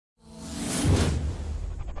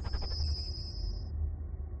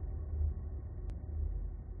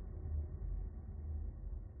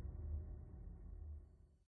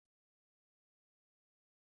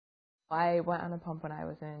I went on a pump when I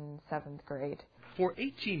was in 7th grade. For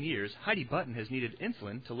 18 years, Heidi Button has needed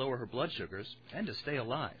insulin to lower her blood sugars and to stay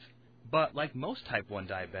alive. But like most type 1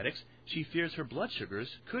 diabetics, she fears her blood sugars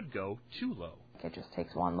could go too low. It just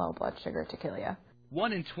takes one low blood sugar to kill you.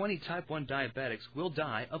 1 in 20 type 1 diabetics will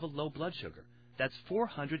die of a low blood sugar. That's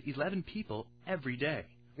 411 people every day.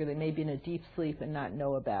 They may be in a deep sleep and not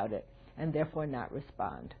know about it, and therefore not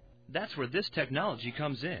respond. That's where this technology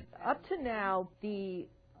comes in. Up to now, the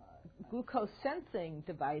glucose sensing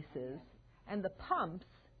devices and the pumps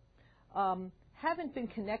haven't been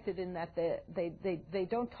connected in that they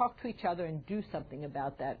don't talk to each other and do something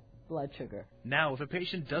about that blood sugar. Now, if a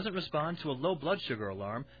patient doesn't respond to a low blood sugar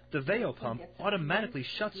alarm, the Veo pump automatically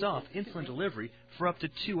shuts off insulin delivery for up to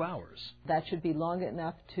 2 hours. That should be long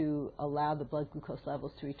enough to allow the blood glucose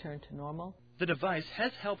levels to return to normal. The device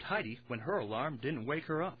has helped Heidi when her alarm didn't wake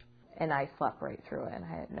her up. And I slept right through it, and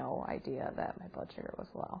I had no idea that my blood sugar was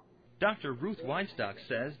low. Dr. Ruth Weinstock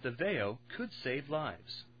says the Veo could save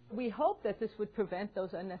lives. We hope that this would prevent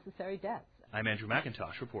those unnecessary deaths. I'm Andrew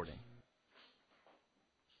McIntosh reporting.